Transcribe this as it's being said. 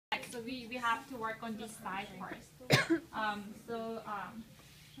So we have to work on this side first.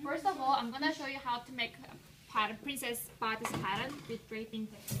 First of all, I'm gonna show you how to make a pattern, princess bodice pattern with draping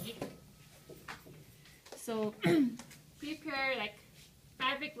technique. So prepare like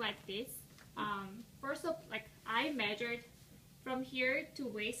fabric like this. First of like I measured from here to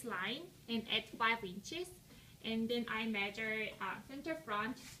waistline and add 5 inches, and then I measure center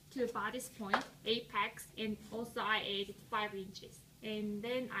front to bodice point, apex, and also I added 5 inches. And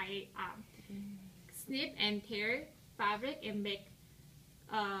then I snip and tear fabric and make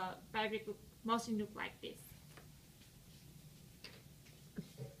fabric mostly look like this.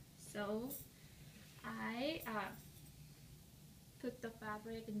 So I put the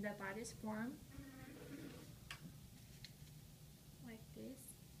fabric in the bodice form like this.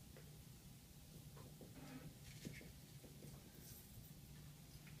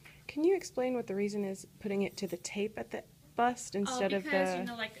 Can you explain what the reason is putting it to the tape at the bust instead of the... Because, you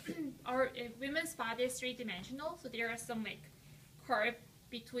know, like our women's body is 3-dimensional, so there are some like curve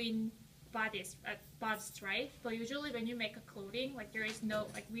between bodies, right? But usually when you make a clothing, like there is no,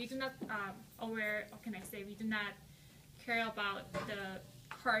 like we do not we do not care about the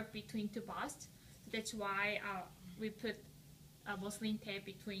curve between two busts. So that's why we put a muslin tape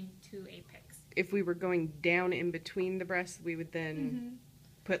between two apex. If we were going down in between the breasts, we would then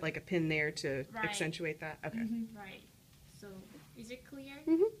put like a pin there to accentuate that? Okay. Right. So is it clear?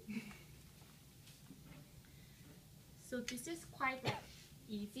 So this is quite like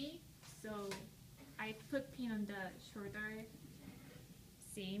easy. So I put pin on the shoulder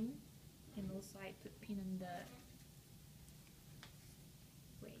seam, and also I put pin on the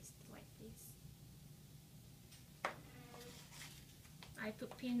waist like this. I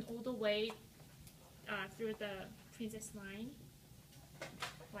put pin all the way through the princess line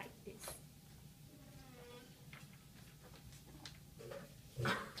like this.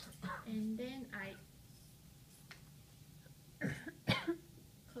 And then I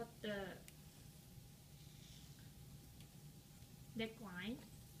cut the neckline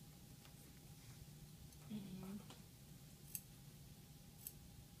and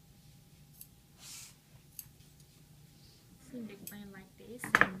seam neckline like this,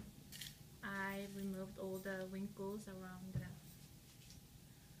 and I removed all the wrinkles around the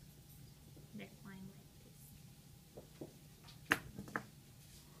neckline like this.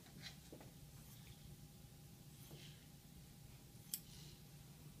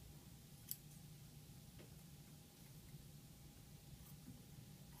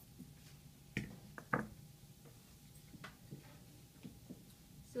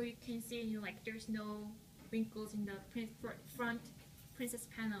 So you can see, you know, like there's no wrinkles in the front princess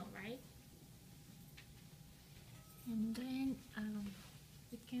panel, right? And then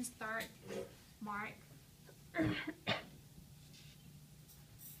we can start mark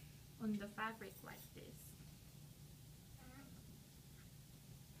on the fabric like this.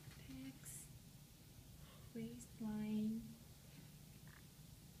 Apex, waistline.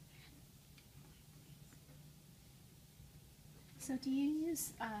 So do you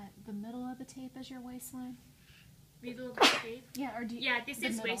use the middle of the tape as your waistline? Middle of the tape? Yeah, or do you... Yeah, this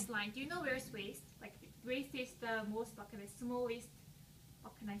is middle. waistline. Do you know where's waist? Like waist is the most, smallest,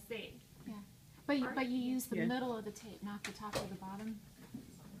 what can I say? Yeah. But you use the middle of the tape, not the top or the bottom?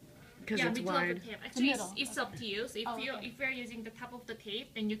 Because yeah, it's middle wide. of the tape. Actually, middle. it's up to you. So if okay. if you're using the top of the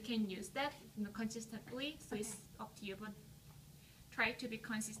tape, then you can use that, you know, consistently. So it's up to you, but try to be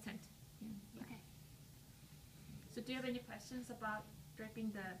consistent. Yeah. Okay. So do you have any questions about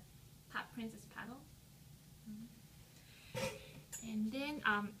draping the top princess panel? And then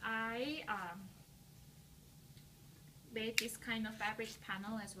I made this kind of fabric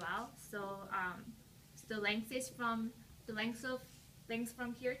panel as well. So the length is from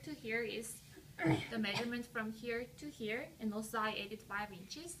here to here is the measurement from here to here, and also I added 5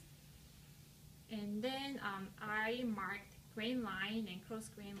 inches. And then I marked grain line and cross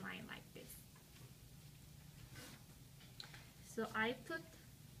grain line like this. So I put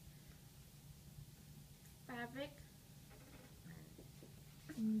fabric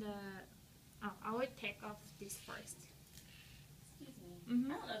in the, I would take off this first. Excuse me. I don't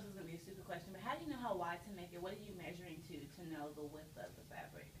know if this is going to be a stupid question, but how do you know how wide to make it? What are you measuring to know the width of the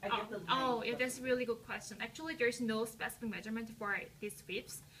fabric? I get the length. That's a really good question. Actually, there's no specific measurement for these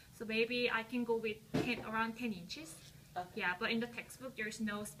widths. So maybe I can go with around 10 inches. Okay. Yeah, but in the textbook, there's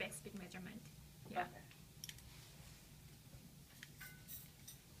no specific measurement. Yeah. Okay.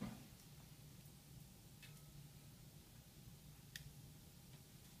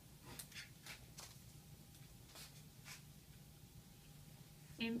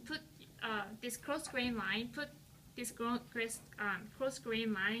 And put this cross grain line, put this cross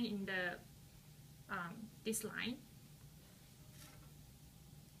grain line in the this line.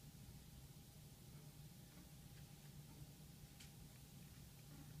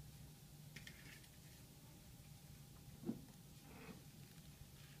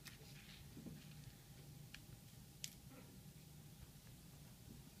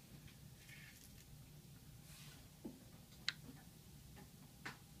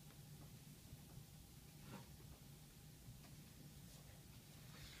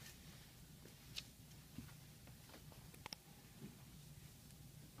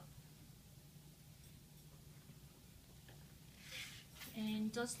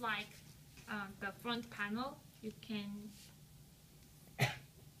 And just like the front panel, you can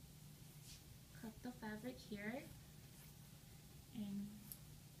cut the fabric here and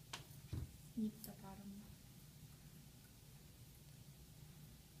snip the bottom like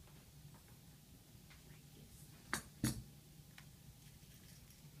this.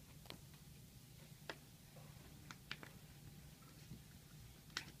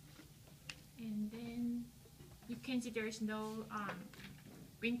 And then you can see there's no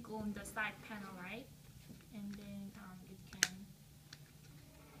wrinkle on the side panel, right? And then you can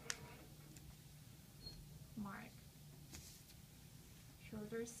mark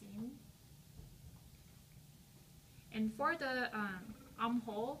shoulder seam. And for the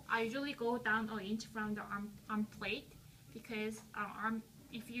armhole, I usually go down an inch from the arm plate, because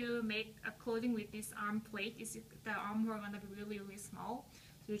if you make a clothing with this arm plate, the armhole gonna be really, really small.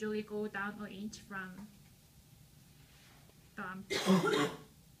 So usually go down an inch from the arm plate.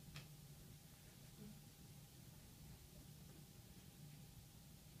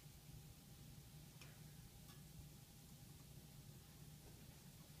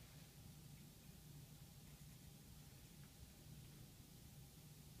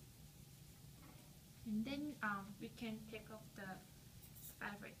 And then we can take off the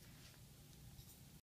fabric.